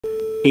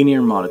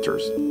In-ear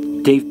monitors.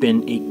 They've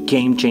been a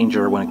game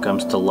changer when it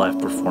comes to live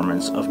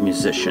performance of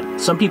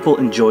musicians. Some people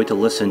enjoy to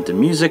listen to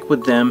music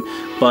with them,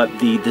 but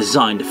the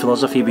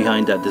philosophy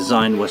behind that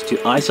design was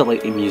to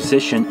isolate a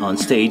musician on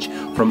stage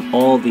from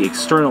all the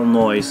external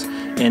noise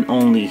and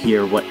only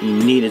hear what he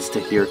needed to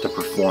hear to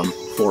perform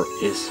for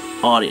his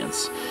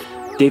audience.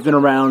 They've been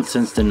around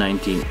since the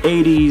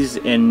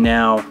 1980s, and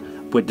now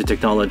with the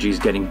technologies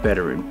getting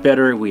better and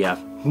better, we have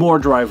more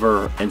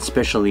driver and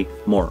especially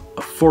more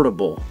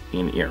affordable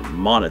in-ear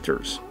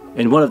monitors.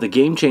 And one of the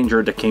game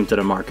changer that came to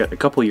the market a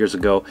couple years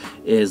ago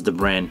is the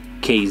brand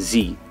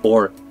KZ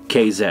or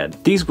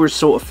KZ. These were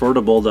so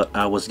affordable that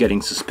I was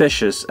getting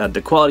suspicious at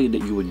the quality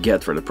that you would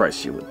get for the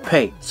price you would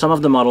pay. Some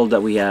of the models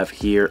that we have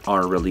here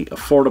are really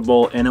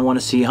affordable, and I want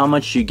to see how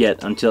much you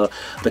get until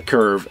the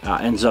curve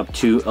ends up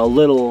to a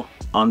little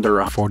under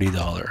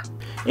 $40.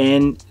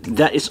 And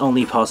that is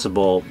only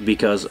possible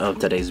because of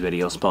today's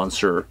video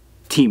sponsor,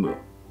 Temu.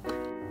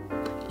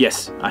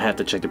 Yes, I have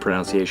to check the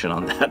pronunciation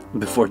on that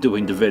before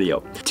doing the video.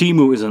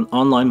 Temu is an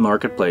online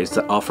marketplace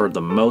that offers the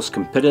most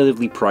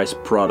competitively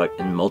priced product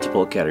in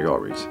multiple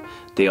categories.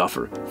 They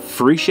offer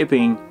free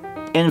shipping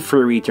and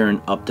free return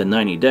up to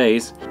 90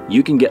 days.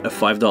 You can get a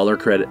 $5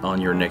 credit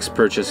on your next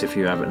purchase if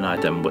you have an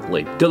item with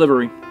late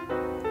delivery.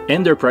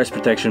 And their price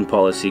protection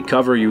policy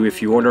covers you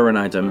if you order an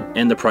item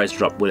and the price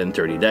drops within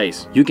 30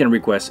 days. You can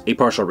request a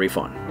partial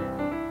refund.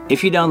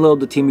 If you download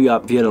the Temu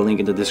app via the link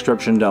in the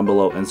description down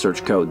below and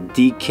search code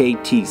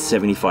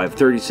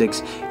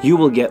DKT7536, you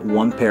will get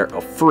one pair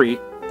of free,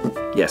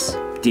 yes,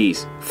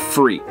 these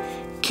free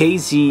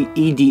KZ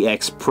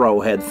EDX Pro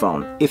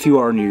headphone if you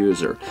are a new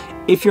user.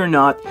 If you're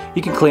not,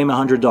 you can claim a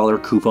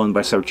 $100 coupon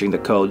by searching the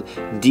code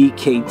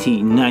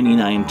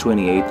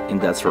DKT9928, and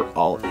that's for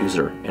all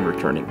user and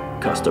returning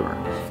customer.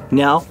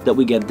 Now that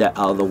we get that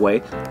out of the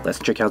way, let's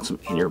check out some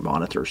in-ear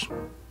monitors.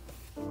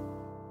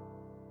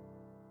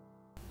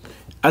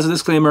 As a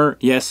disclaimer,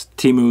 yes,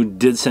 Temu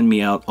did send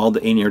me out all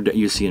the in-ear that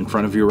you see in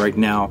front of you right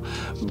now,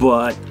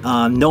 but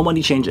no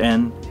money change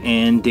in,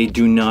 and they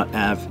do not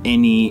have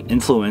any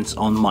influence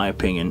on my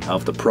opinion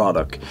of the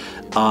product.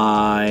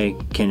 I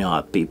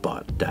cannot be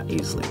bought that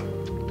easily.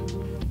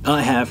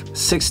 I have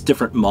 6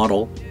 different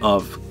models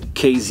of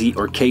KZ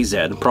or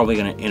KZ. I'm probably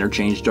going to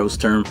interchange those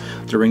terms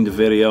during the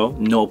video.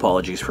 No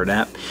apologies for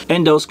that.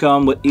 And those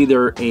come with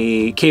either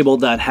a cable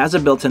that has a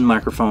built-in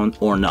microphone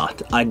or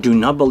not. I do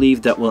not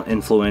believe that will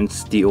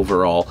influence the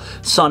overall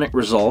sonic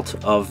result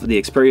of the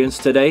experience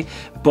today.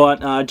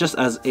 But just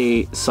as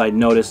a side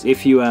notice,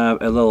 if you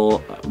have a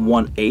little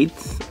 1/8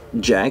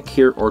 jack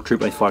here or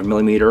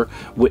 3.5mm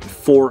with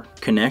 4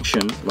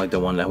 connection like the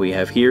one that we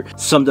have here,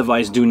 some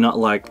devices do not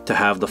like to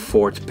have the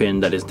 4th pin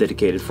that is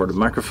dedicated for the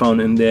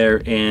microphone in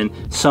there, and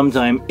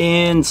sometimes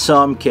in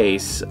some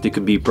case it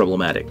could be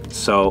problematic.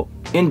 So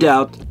in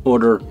doubt,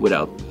 order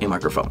without a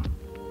microphone.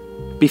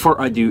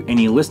 Before I do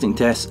any listening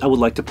tests, I would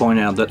like to point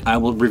out that I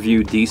will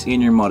review these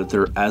in-ear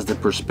monitor as the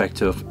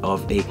perspective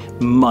of a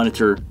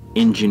monitor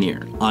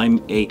engineer.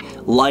 I'm a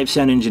live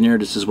sound engineer.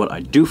 This is what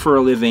I do for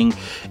a living,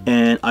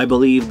 and I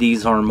believe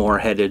these are more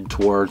headed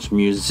towards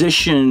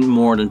musician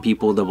more than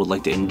people that would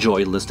like to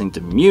enjoy listening to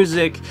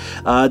music.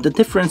 The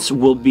difference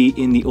will be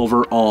in the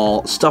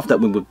overall stuff that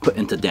we would put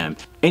into them.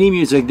 Any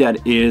music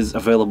that is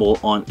available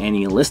on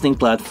any listening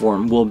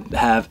platform will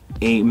have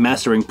a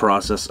mastering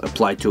process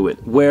applied to it,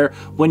 where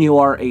when you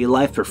are a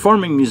live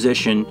performing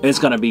musician, it's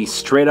gonna be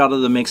straight out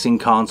of the mixing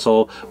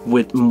console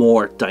with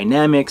more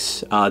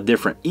dynamics,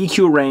 different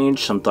EQ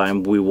range.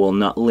 Sometimes we will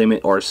not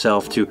limit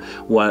ourselves to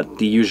what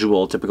the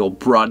usual typical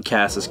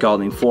broadcast is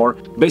calling for.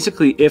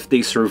 Basically, if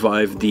they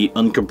survive the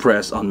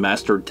uncompressed,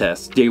 unmastered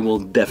test, they will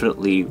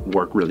definitely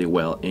work really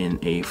well in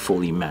a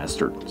fully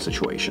mastered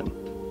situation.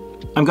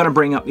 I'm going to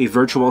bring up a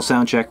virtual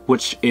sound check,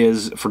 which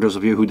is, for those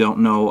of you who don't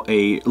know,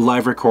 a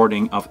live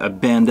recording of a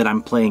band that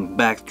I'm playing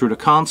back through the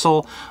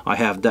console. I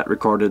have that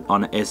recorded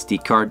on an SD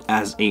card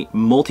as a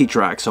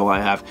multi-track, so I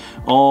have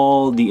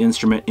all the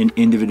instrument in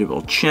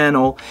individual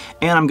channel,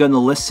 and I'm going to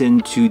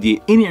listen to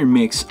the in-ear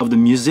mix of the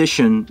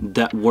musician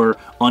that were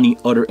on the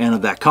other end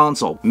of that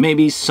console.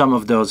 Maybe some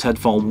of those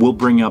headphones will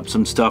bring up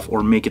some stuff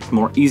or make it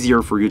more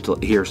easier for you to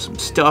hear some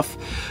stuff.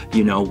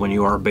 You know, when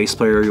you are a bass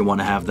player, you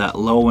want to have that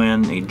low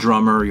end, a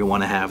drummer, you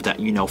want to have that,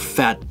 you know,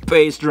 fat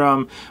bass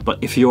drum.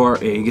 But if you're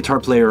a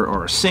guitar player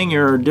or a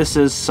singer, this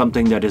is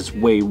something that is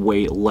way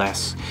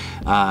less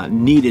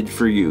needed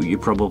for you. You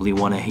probably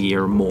want to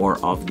hear more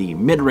of the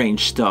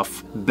mid-range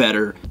stuff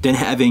better than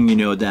having, you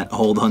know, that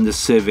hold on the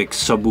Civic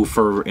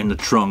subwoofer in the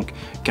trunk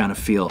kind of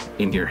feel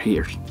in your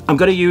ears. I'm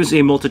gonna use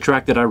a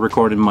multi-track that I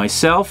recorded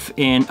myself,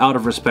 and out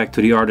of respect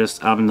to the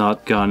artist, I'm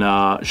not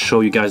gonna show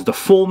you guys the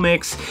full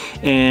mix,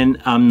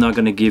 and I'm not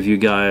gonna give you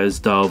guys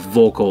the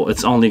vocal.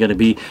 It's only gonna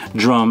be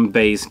drum,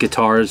 bass,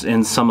 guitars,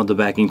 and some of the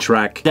backing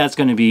track. That's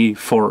gonna be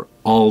for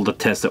all the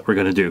tests that we're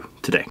gonna do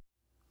today.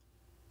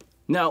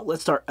 Now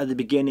let's start at the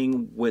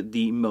beginning with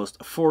the most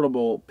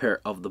affordable pair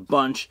of the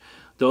bunch.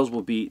 Those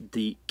will be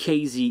the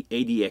KZ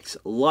EDX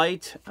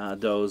Lite.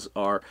 Those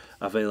are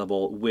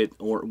available with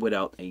or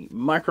without a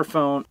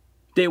microphone.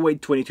 They weigh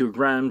 22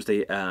 grams,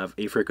 they have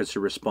a frequency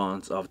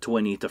response of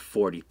 20 to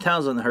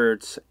 40,000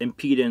 hertz,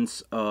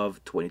 impedance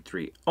of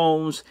 23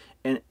 ohms,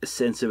 and a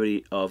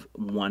sensitivity of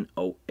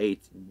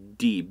 108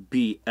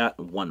 dB at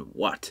 1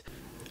 watt.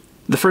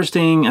 The first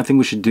thing I think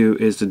we should do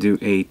is to do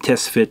a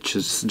test fit,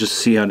 just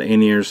see how the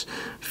in-ears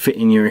fit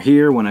in your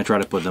ear when I try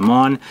to put them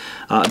on.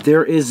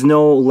 There is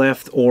no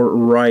left or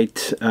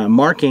right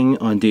marking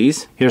on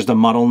these. Here's the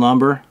model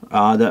number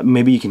that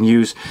maybe you can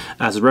use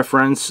as a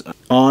reference.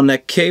 On the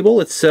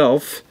cable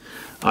itself,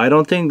 I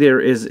don't think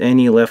there is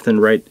any left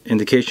and right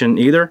indication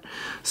either.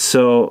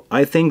 So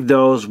I think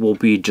those will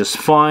be just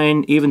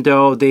fine, even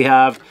though they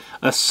have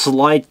a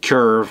slight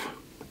curve,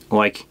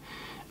 like,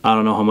 I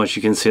don't know how much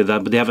you can see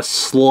that, but they have a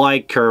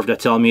slight curve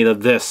that tell me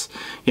that this,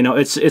 you know,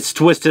 it's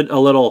twisted a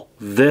little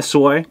this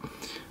way,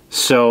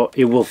 so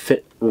it will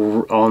fit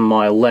on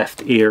my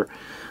left ear.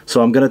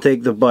 So I'm gonna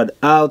take the bud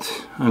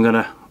out, I'm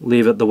gonna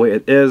leave it the way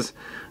it is,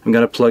 I'm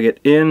gonna plug it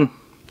in,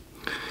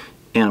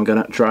 and I'm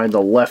gonna try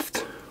the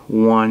left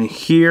one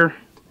here.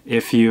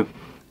 If you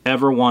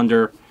ever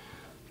wonder,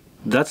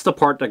 that's the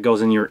part that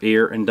goes in your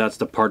ear, and that's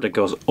the part that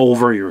goes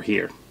over your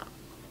ear.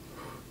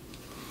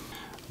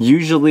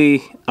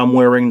 Usually I'm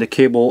wearing the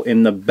cable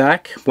in the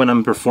back when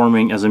I'm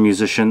performing as a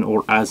musician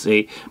or as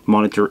a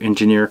monitor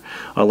engineer.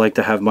 I like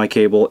to have my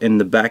cable in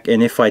the back,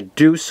 and if I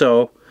do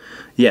so,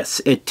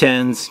 yes, it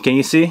tends, can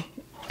you see?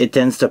 It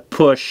tends to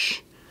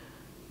push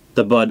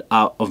the bud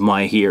out of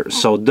my ear.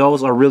 So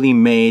those are really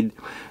made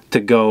to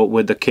go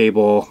with the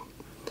cable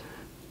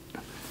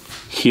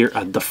here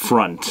at the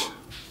front,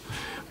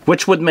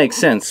 which would make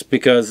sense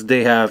because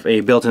they have a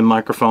built-in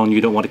microphone.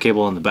 You don't want a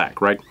cable in the back,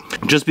 right?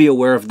 Just be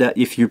aware of that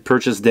if you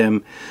purchase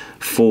them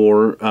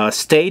for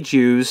stage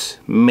use.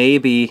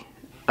 Maybe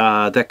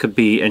that could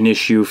be an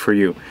issue for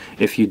you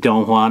if you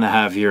don't want to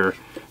have your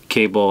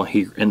cable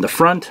here in the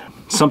front.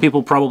 Some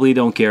people probably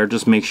don't care.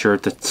 Just make sure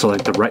to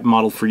select the right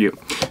model for you.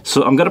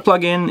 So I'm gonna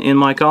plug in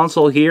my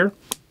console here.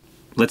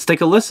 Let's take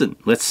a listen.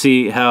 Let's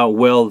see how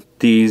well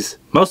these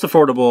most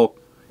affordable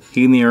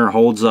in-ear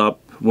holds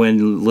up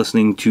when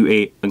listening to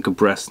a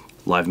uncompressed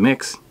live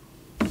mix.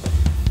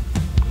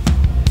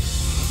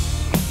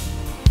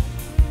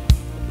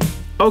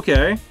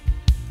 Okay,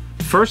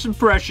 first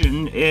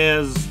impression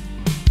is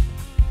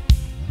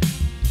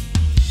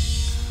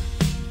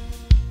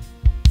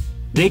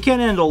they can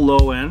handle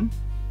low end.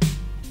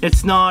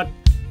 It's not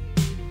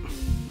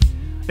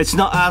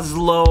as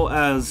low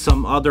as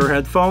some other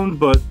headphone,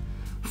 but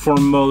for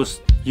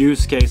most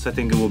use case I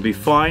think it will be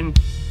fine.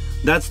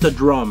 That's the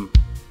drum.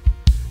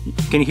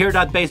 Can you hear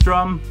that bass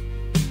drum?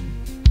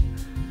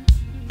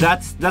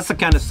 That's the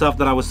kind of stuff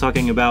that I was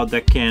talking about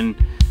that can,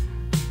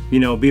 you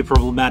know, be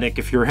problematic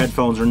if your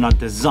headphones are not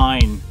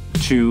designed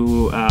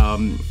to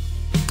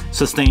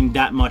sustain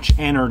that much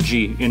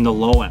energy in the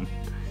low end.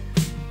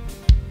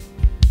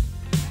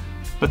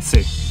 Let's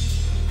see.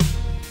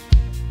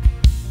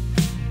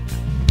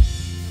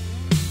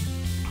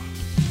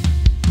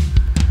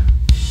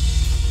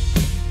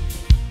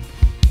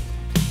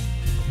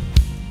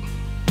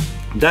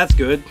 That's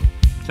good.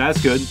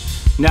 That's good.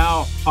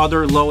 Now,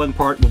 other low end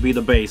part will be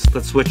the bass.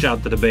 Let's switch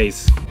out to the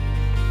bass.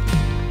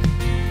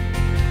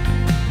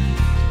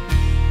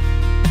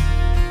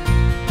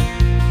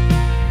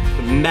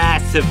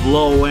 Massive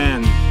low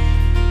end.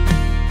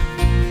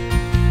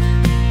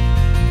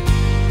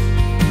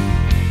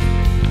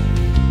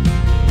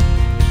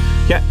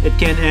 Yeah, it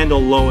can handle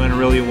low end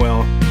really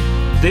well.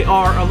 They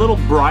are a little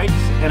bright,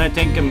 and I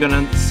think I'm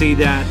gonna see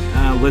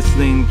that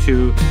listening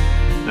to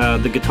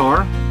the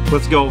guitar.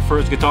 Let's go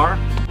first guitar.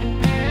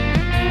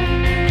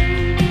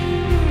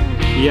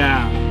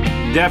 Yeah,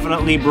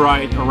 definitely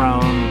bright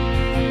around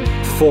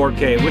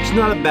 4K, which is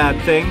not a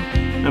bad thing.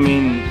 I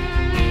mean,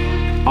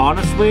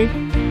 honestly,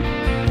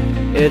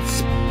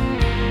 it's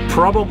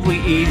probably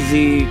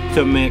easy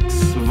to mix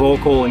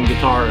vocal and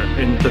guitar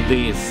into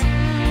these.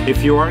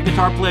 If you are a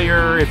guitar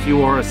player, if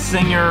you are a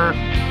singer,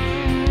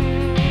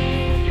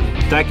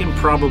 that can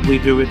probably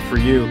do it for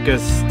you,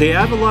 because they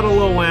have a lot of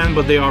low end,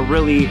 but they are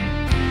really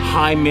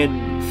high mid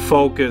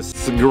focus.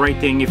 It's a great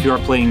thing if you are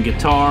playing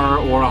guitar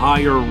or a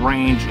higher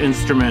range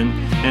instrument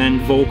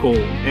and vocal.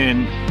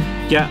 And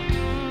yeah,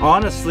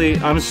 honestly,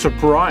 I'm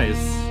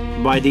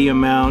surprised by the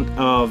amount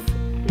of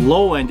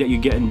low end that you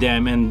get in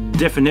them and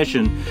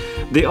definition.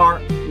 They are,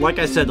 like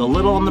I said, a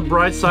little on the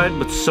bright side,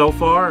 but so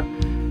far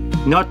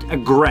not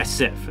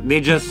aggressive.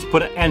 They just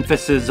put an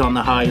emphasis on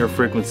the higher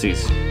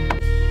frequencies.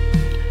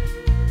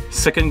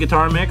 Second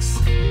guitar mix.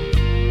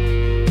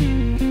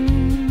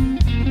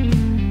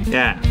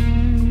 Yeah,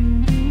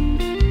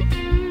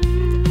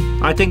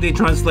 I think they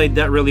translate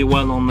that really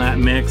well on that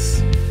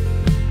mix.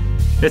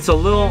 It's a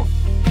little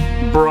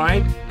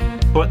bright,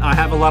 but I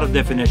have a lot of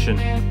definition.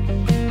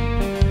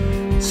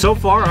 So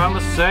far, I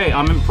must say,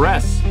 I'm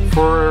impressed.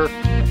 For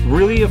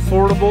really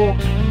affordable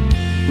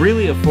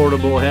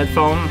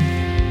headphone.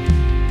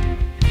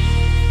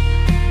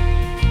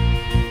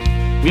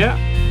 Yeah,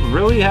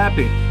 really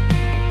happy.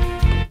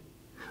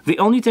 The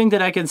only thing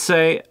that I can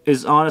say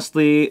is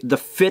honestly, the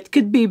fit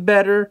could be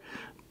better,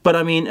 But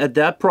I mean, at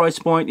that price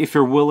point, if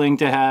you're willing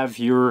to have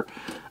your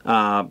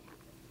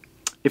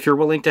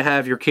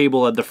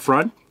cable at the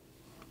front,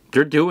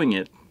 they're doing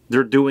it.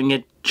 They're doing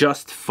it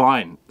just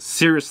fine.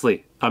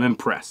 Seriously, I'm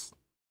impressed.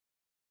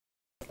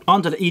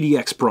 Onto the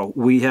EDX Pro,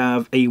 we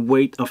have a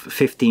weight of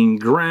 15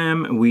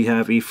 gram. We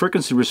have a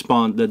frequency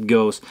response that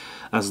goes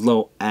as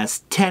low as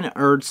 10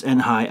 Hz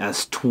and high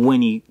as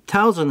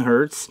 20,000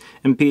 Hz,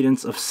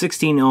 impedance of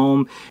 16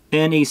 ohm,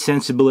 and a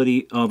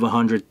sensibility of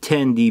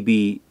 110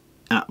 dB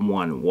at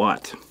 1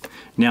 watt.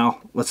 Now,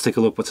 let's take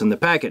a look what's in the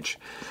package.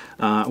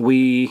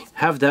 We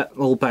have that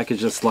little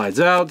package that slides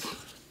out.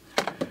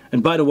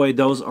 And by the way,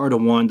 those are the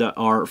ones that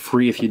are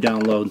free if you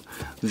download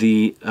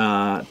the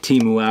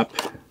Temu app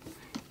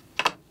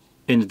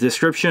in the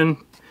description.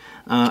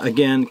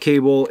 Again,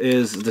 cable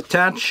is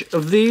detached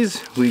of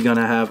these. We're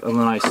gonna have a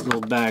nice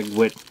little bag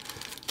with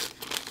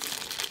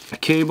a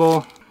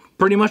cable.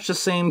 Pretty much the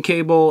same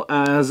cable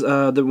as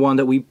the one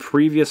that we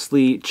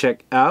previously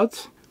checked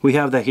out. We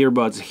have the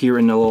earbuds here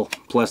in a little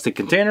plastic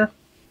container.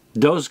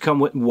 Those come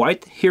with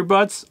white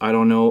earbuds. I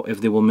don't know if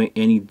they will make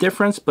any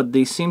difference, but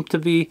they seem to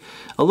be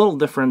a little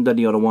different than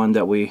the other one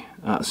that we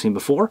seen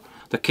before.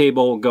 The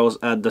cable goes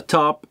at the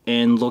top,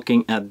 and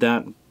looking at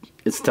that,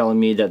 it's telling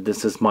me that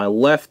this is my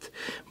left,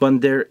 but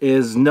there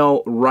is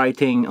no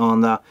writing on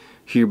the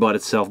earbud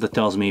itself that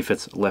tells me if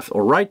it's left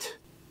or right.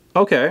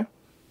 Okay.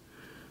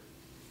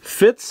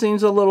 Fit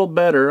seems a little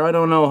better. I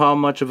don't know how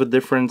much of a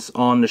difference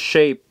on the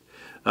shape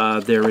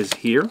there is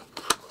here,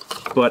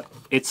 but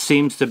it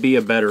seems to be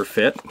a better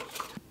fit.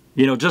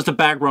 You know, just the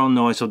background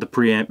noise of the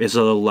preamp is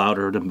a little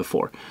louder than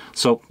before.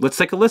 So let's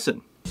take a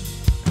listen.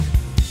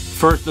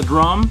 First the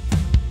drum.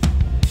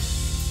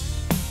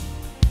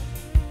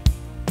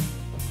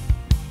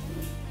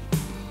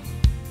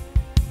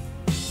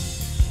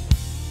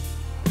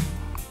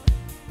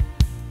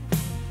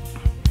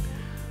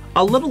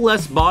 A little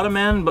less bottom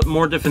end, but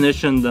more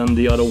definition than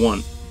the other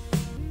one.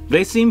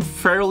 They seem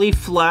fairly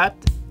flat,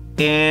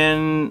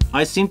 and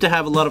I seem to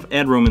have a lot of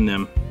headroom in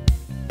them.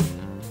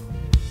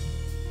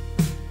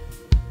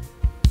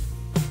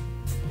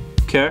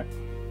 Okay,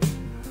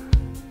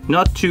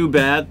 not too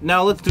bad.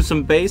 Now let's do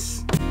some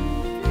bass.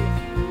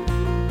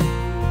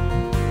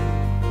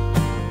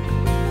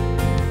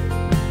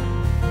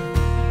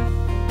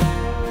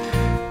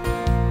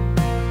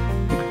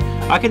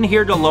 I can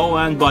hear the low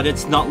end, but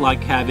it's not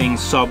like having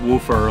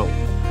subwoofer.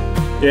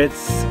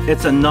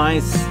 It's a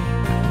nice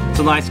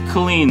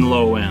clean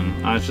low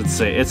end, I should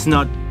say. It's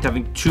not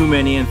having too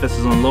many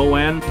emphasis on low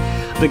end.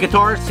 The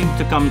guitar seems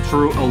to come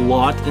through a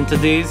lot into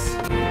these.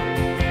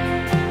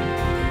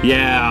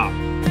 Yeah,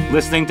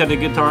 listening to the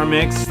guitar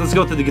mix. Let's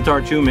go to the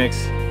guitar 2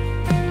 mix.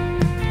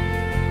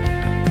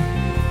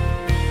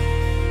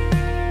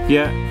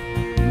 Yeah,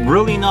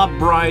 really not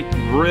bright,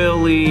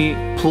 really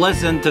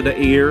pleasant to the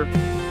ear.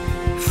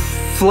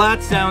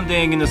 Flat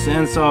sounding in the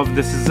sense of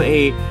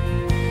they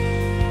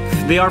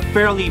are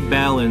fairly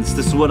balanced.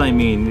 This is what I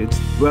mean.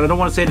 But I don't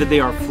want to say that they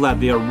are flat.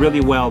 They are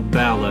really well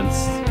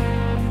balanced.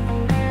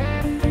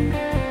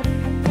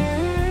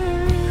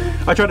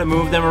 I try to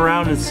move them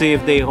around and see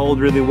if they hold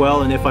really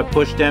well, and if I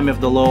push them,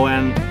 if the low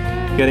end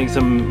getting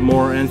some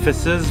more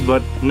emphasis,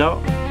 but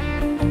no.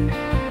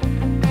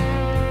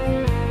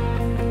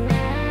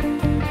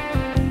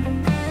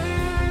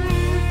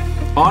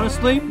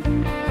 Honestly,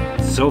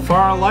 so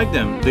far I like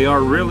them. They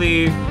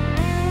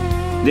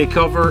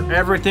cover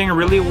everything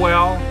really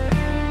well.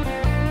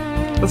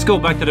 Let's go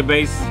back to the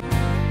bass.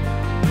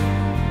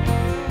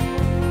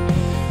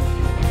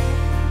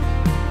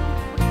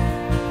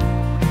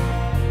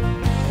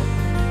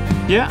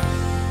 Yeah,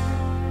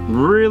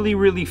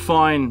 really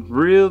fine,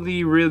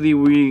 really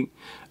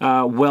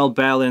well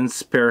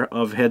balanced pair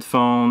of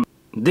headphones.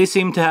 They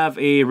seem to have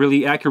a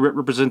really accurate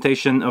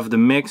representation of the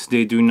mix.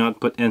 They do not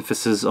put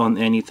emphasis on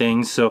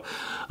anything, so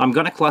I'm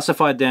gonna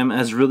classify them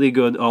as really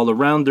good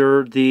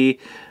all-arounder. The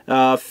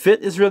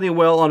fit is really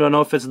well. I don't know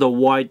if it's the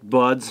white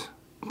buds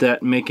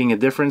that making a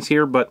difference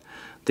here, but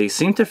they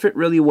seem to fit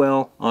really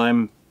well.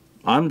 I'm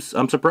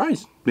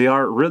surprised. They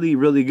are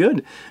really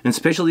good, and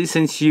especially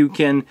since you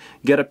can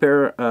get a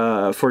pair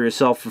for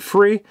yourself for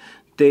free,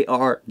 they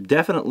are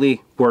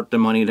definitely worth the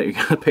money that you're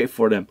gonna pay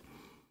for them.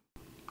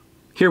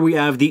 Here we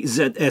have the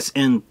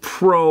ZSN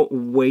Pro,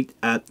 weight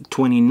at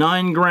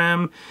 29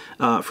 gram,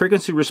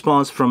 frequency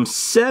response from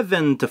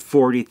 7 to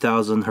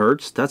 40,000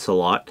 Hz, that's a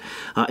lot,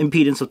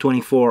 impedance of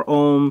 24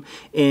 ohm,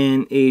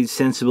 and a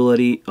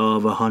sensibility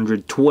of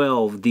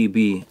 112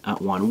 dB at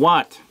 1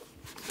 watt.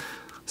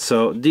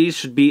 So these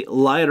should be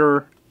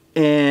lighter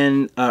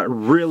and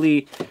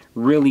really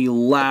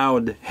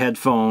loud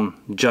headphone,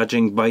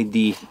 judging by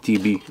the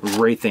dB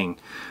rating.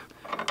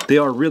 They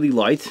are really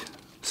light,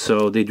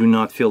 so they do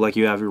not feel like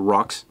you have your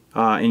rocks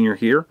in your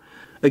ear.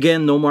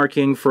 Again, no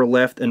marking for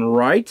left and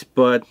right,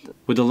 but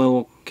with a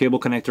little cable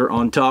connector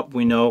on top,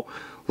 we know,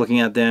 looking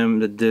at them,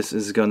 that this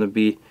is gonna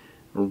be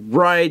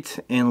right,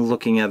 and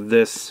looking at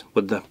this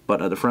with the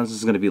butt at the front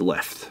is gonna be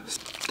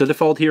left. The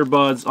default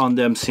earbuds on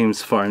them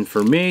seems fine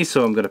for me,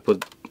 so I'm gonna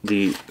put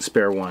the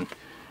spare one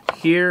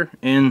here,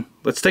 and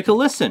let's take a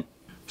listen.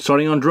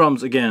 Starting on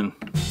drums again.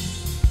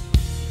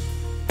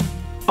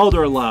 Oh,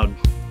 they're loud.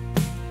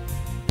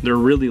 They're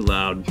really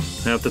loud.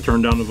 I have to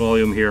turn down the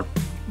volume here.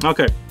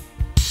 Okay.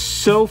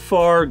 So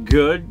far,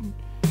 good.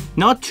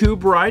 Not too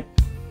bright.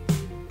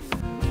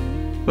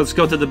 Let's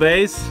go to the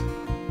bass.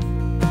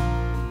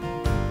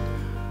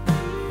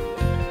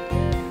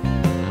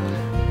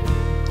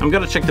 I'm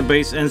gonna check the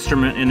bass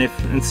instrument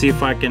and see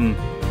if I can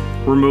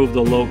remove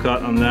the low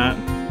cut on that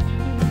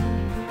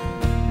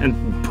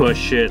and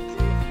push it.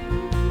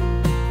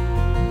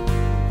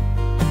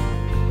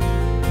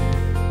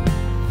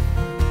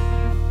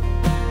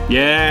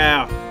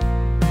 Yeah.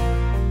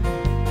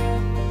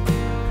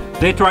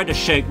 They tried to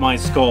shake my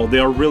skull.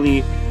 They're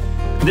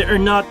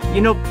not,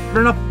 you know,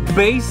 they're not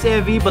bass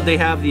heavy, but they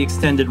have the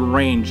extended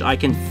range. I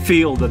can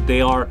feel that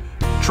they are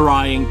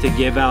trying to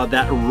give out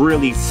that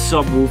really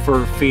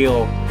subwoofer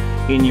feel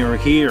in your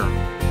ear.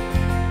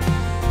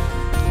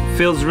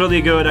 Feels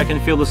really good. I can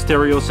feel the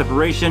stereo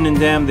separation in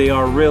them. They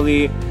are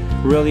really,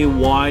 really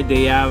wide.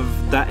 They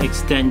have that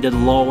extended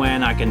low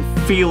end. I can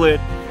feel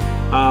it.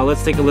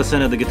 Let's take a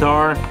listen to the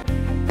guitar.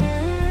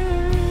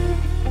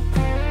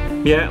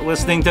 Yeah,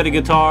 listening to the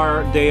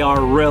guitar, they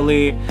are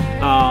really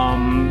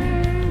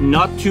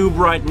not too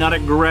bright, not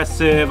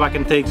aggressive. I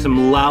can take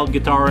some loud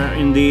guitar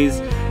in these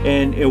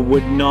and it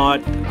would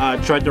not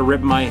try to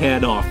rip my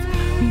head off.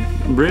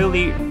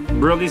 Really,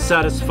 really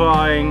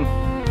satisfying.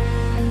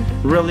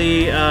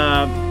 Really,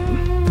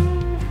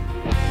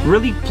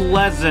 really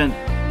pleasant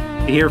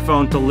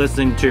earphone to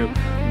listen to.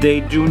 They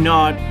do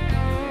not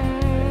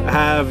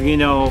have, you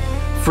know,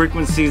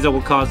 frequencies that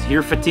will cause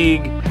ear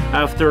fatigue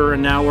after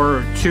an hour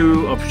or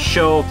two of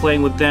show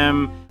playing with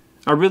them.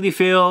 I really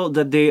feel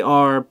that they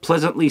are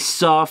pleasantly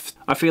soft.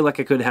 I feel like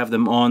I could have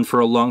them on for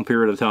a long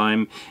period of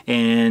time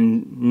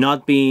and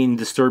not being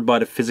disturbed by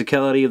the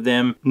physicality of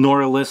them,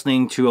 nor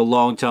listening to a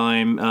long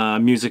time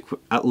music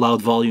at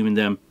loud volume in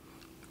them.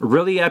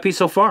 Really happy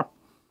so far.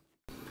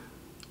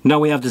 Now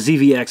we have the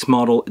ZVX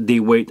model. They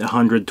weigh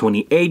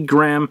 128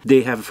 gram.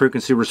 They have a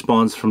frequency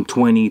response from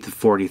 20 to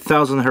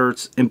 40,000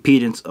 hertz,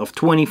 impedance of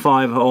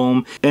 25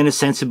 ohm, and a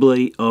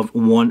sensibility of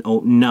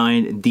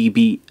 109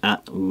 dB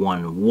at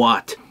 1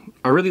 watt.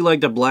 I really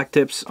like the black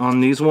tips on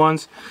these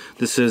ones.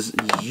 This is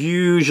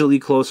usually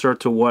closer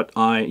to what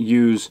I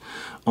use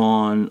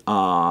on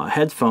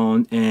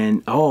headphone,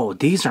 and oh,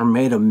 these are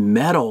made of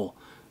metal.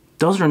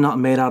 Those are not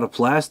made out of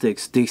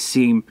plastics. They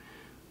seem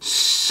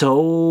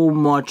so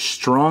much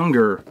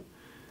stronger.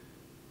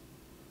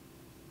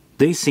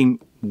 They seem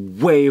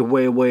way,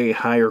 way, way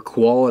higher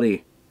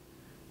quality.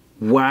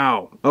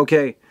 Wow.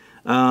 Okay.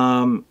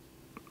 And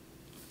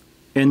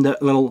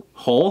that little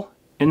hole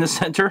in the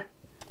center.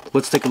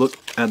 Let's take a look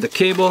at the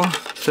cable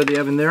that they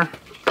have in there.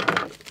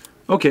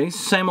 Okay,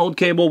 same old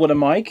cable with a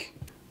mic.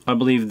 I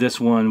believe this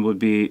one would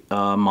be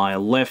my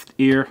left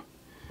ear.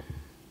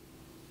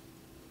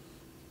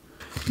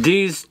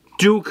 These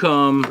do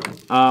come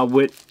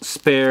with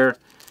spare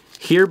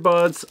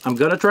earbuds. I'm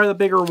gonna try the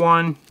bigger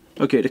one.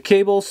 Okay, the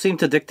cables seem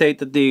to dictate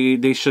that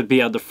they should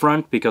be at the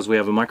front because we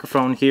have a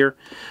microphone here.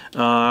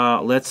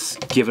 Let's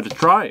give it a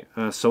try.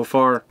 So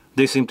far,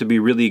 they seem to be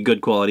really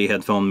good quality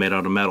headphone made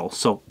out of metal.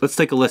 So let's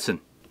take a listen.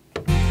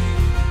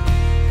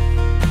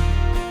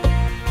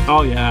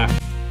 Oh yeah.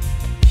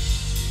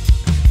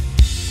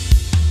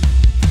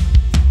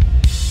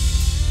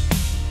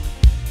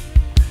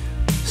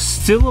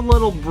 Still a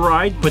little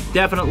bright, but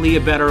definitely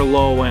a better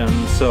low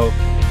end. So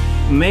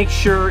make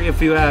sure if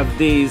you have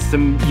these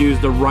to use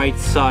the right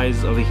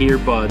size of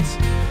earbuds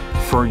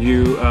for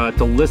you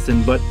to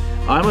listen. But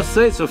I must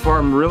say, so far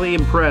I'm really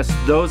impressed.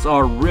 Those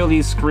are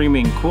really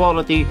screaming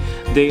quality.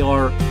 They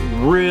are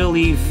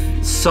really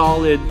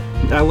solid.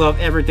 I love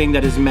everything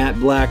that is matte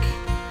black.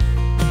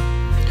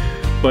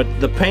 But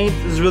the paint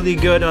is really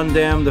good on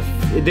them.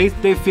 They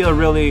feel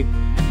really,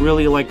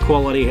 really like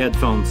quality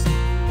headphones.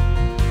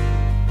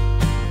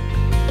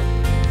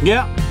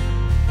 Yeah,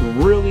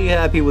 really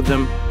happy with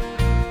them.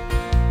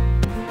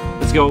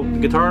 Let's go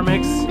guitar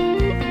mix.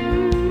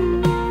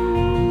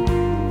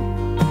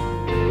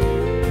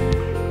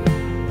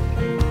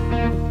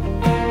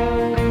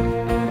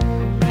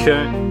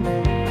 Okay.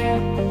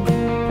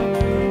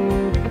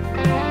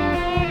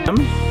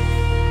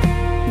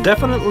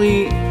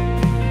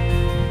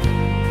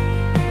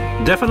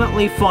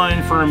 Definitely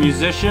fine for a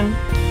musician.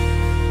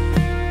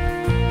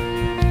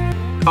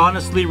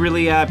 Honestly,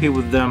 really happy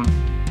with them.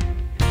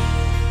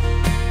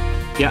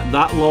 Yeah,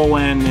 that low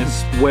end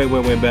is way, way,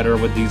 way better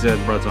with these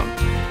headbuds on.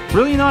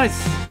 Really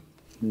nice.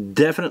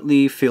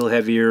 Definitely feel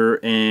heavier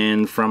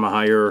and from a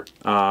higher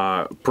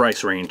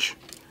price range.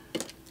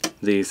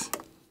 These.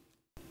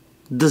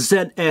 The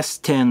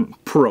ZS10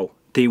 Pro.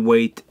 They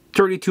weigh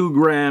 32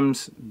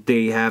 grams.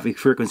 They have a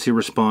frequency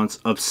response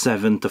of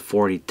 7 to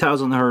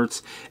 40,000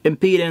 hertz,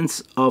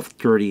 impedance of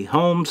 30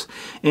 ohms,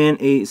 and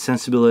a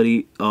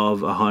sensibility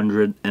of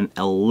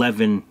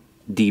 111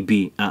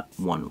 dB at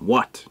 1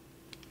 watt.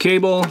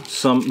 Cable,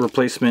 some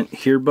replacement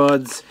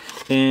earbuds,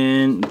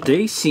 and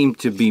they seem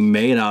to be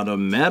made out of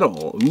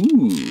metal.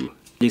 Ooh,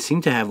 They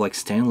seem to have like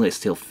stainless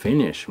steel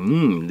finish.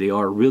 They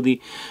are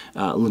really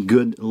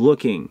good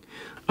looking.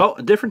 Oh,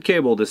 a different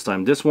cable this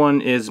time. This one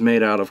is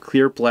made out of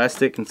clear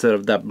plastic instead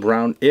of that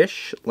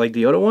brownish like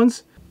the other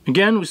ones.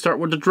 Again, we start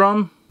with the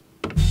drum.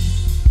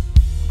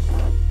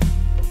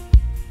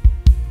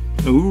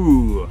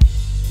 Ooh,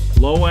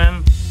 low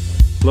end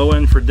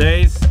for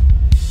days.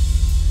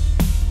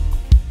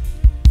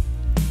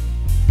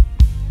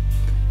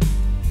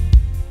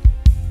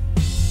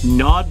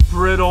 Not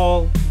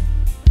brittle,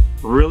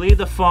 really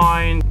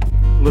defined.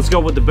 Let's go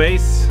with the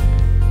bass.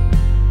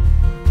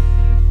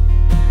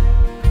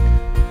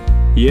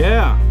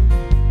 Yeah.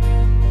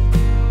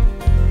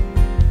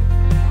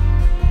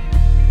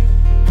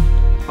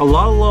 A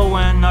lot of low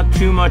end, not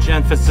too much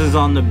emphasis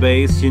on the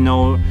bass, you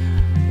know.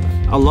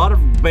 A lot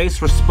of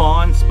bass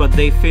response, but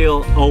they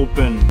feel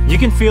open. You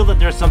can feel that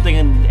there's something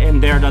in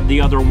there that the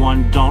other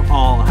one don't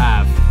all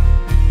have.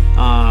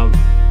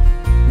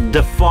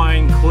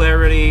 Defined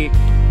clarity.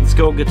 Let's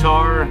go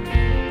guitar.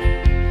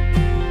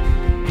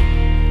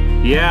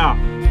 Yeah.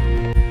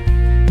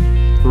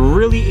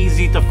 Really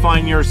easy to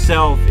find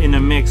yourself in a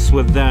mix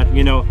with that.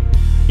 You know,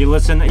 you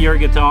listen to your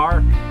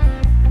guitar,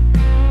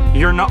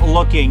 you're not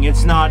looking,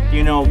 it's not,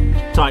 you know,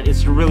 tight,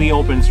 it's really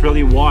open, it's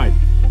really wide.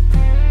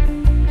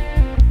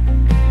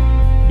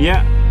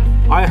 Yeah,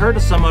 I heard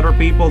of some other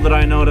people that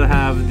I know that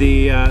have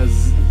the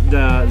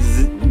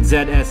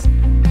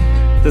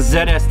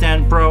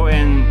ZS10 Pro,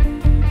 and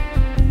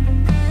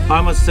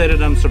I must say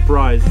that I'm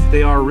surprised.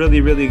 They are really,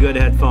 really good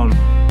headphones.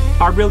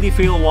 I really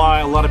feel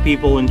why a lot of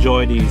people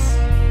enjoy these.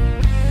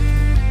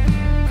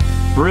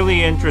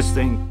 Really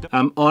interesting.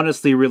 I'm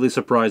honestly really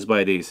surprised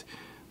by these.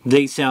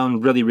 They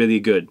sound really,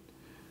 really good.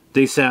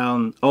 They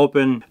sound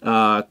open,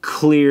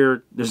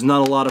 clear. There's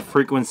not a lot of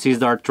frequencies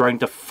that are trying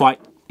to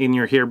fight in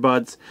your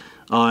earbuds.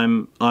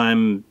 I'm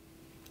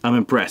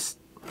impressed.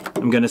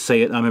 I'm gonna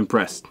say it, I'm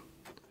impressed.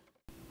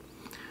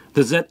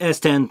 The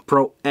ZS10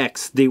 Pro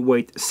X, they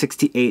weigh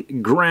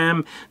 68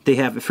 grams. They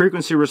have a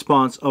frequency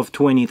response of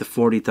 20 to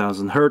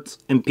 40,000 hertz,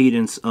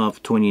 impedance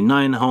of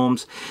 29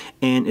 ohms,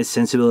 and a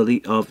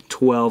sensibility of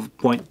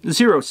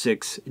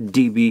 12.06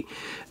 dB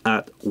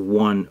at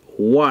 1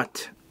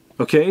 watt.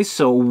 Okay,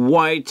 so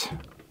white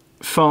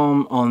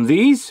foam on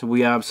these.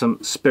 We have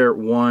some spare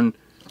one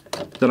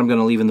that I'm going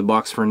to leave in the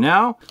box for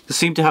now. They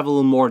seem to have a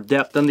little more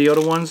depth than the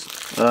other ones,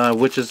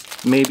 which is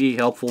maybe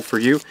helpful for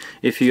you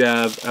if you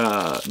have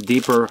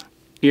deeper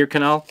ear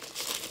canal.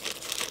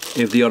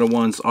 If the other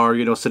ones are,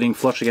 you know, sitting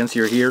flush against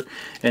your ear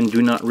and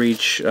do not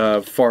reach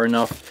far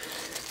enough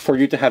for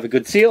you to have a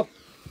good seal.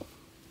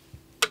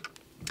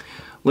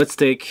 Let's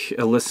take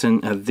a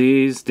listen at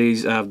these.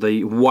 These have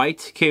the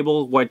white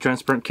cable, white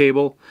transparent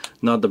cable,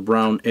 not the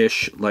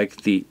brownish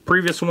like the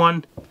previous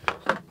one.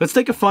 Let's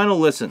take a final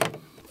listen.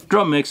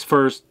 Drum mix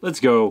first, let's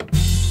go.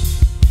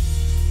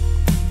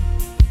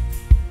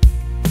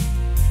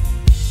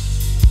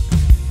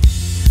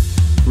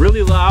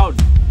 Really loud.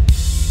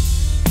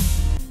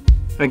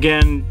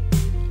 Again,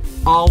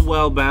 all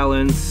well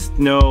balanced,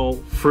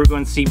 no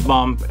frequency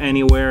bump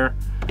anywhere.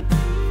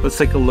 Let's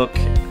take a look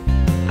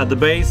at the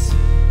bass.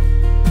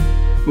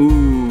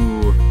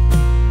 Ooh.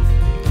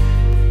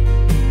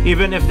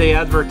 Even if they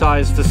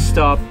advertise to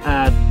stop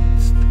at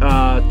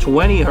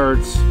 20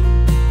 hertz,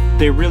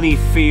 they really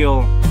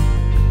feel,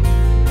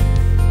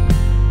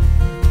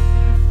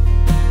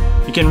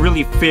 you can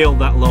really feel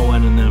that low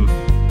end in them.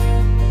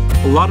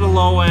 A lot of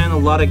low end, a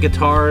lot of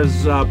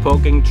guitars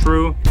poking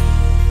through.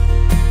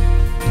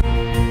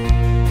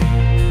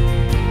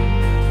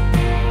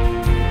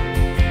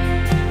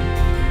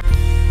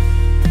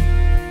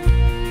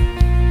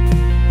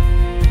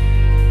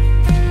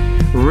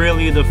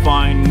 Really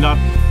defined, not,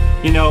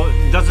 you know,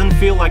 doesn't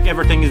feel like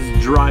everything is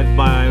driven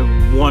by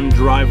one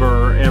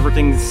driver.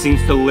 Everything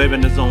seems to live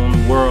in its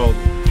own world.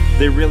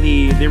 They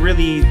really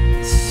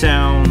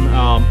sound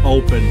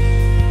open.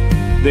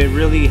 They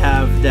really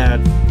have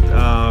that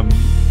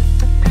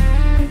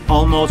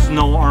almost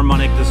no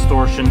harmonic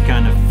distortion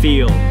kind of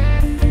feel.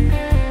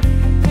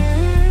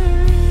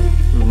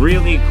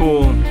 Really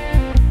cool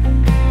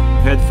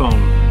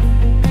headphone.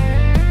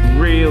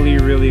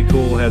 Really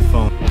cool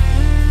headphone.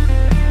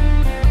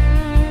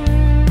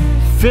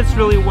 Fits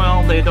really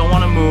well. They don't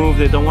want to move.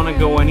 They don't want to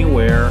go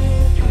anywhere.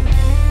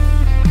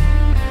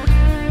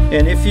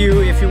 And if you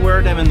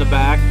wear them in the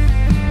back,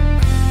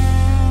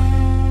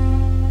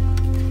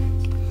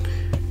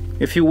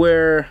 if you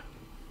wear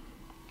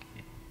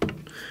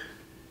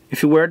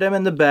them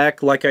in the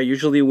back like I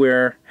usually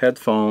wear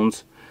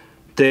headphones,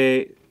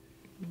 when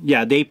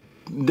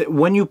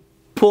you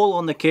pull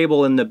on the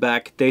cable in the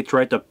back, they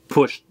try to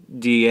push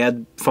the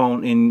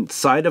headphone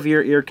inside of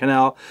your ear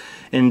canal,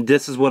 and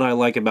this is what I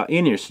like about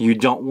in-ears. You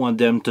don't want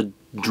them to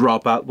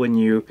drop out when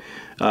you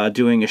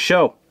doing a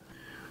show.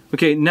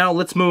 Okay, now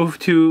let's move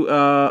to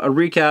a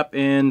recap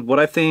and what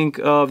I think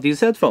of these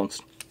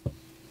headphones.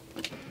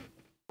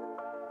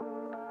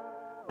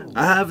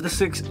 I have the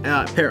 6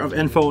 pair of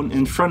headphones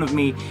in front of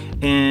me,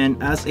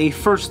 and as a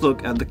first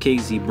look at the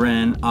KZ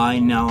brand, I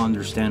now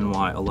understand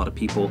why a lot of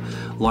people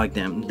like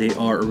them. They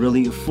are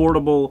really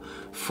affordable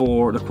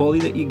for the quality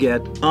that you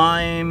get.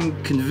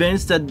 I'm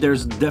convinced that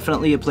there's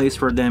definitely a place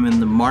for them in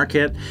the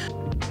market.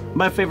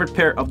 My favorite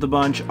pair of the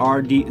bunch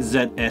are the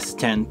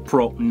ZS10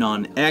 Pro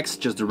Non-X,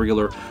 just the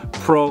regular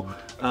Pro.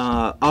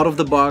 Out of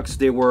the box,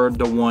 they were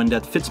the one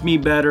that fits me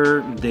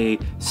better. They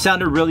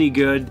sounded really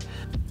good.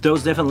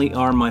 Those definitely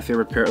are my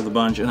favorite pair of the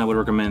bunch, and I would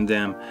recommend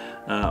them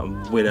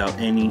without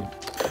any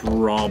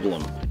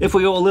problem. If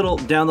we go a little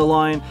down the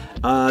line,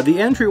 the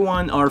entry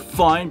one are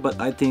fine, but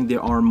I think they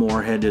are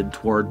more headed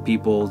toward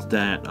people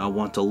that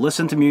want to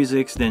listen to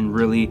music than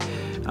really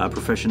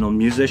professional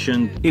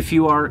musician. If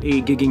you are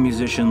a gigging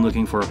musician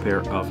looking for a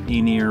pair of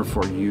in-ear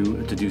for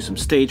you to do some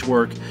stage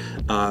work,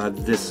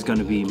 this is going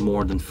to be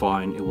more than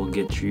fine. It will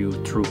get you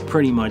through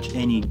pretty much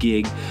any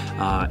gig.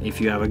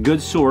 If you have a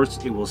good source,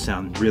 it will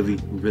sound really,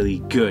 really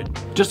good.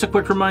 Just a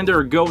quick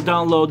reminder, go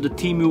download the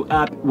Temu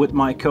app with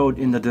my code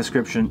in the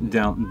description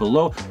down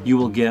below. You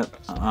will get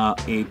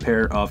a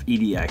pair of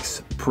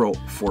EDX Pro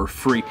for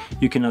free.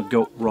 You cannot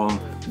go wrong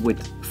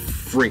with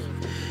free.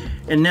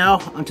 And now,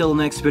 until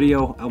the next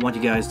video, I want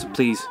you guys to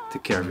please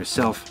take care of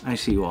yourself. I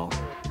see you all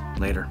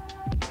later.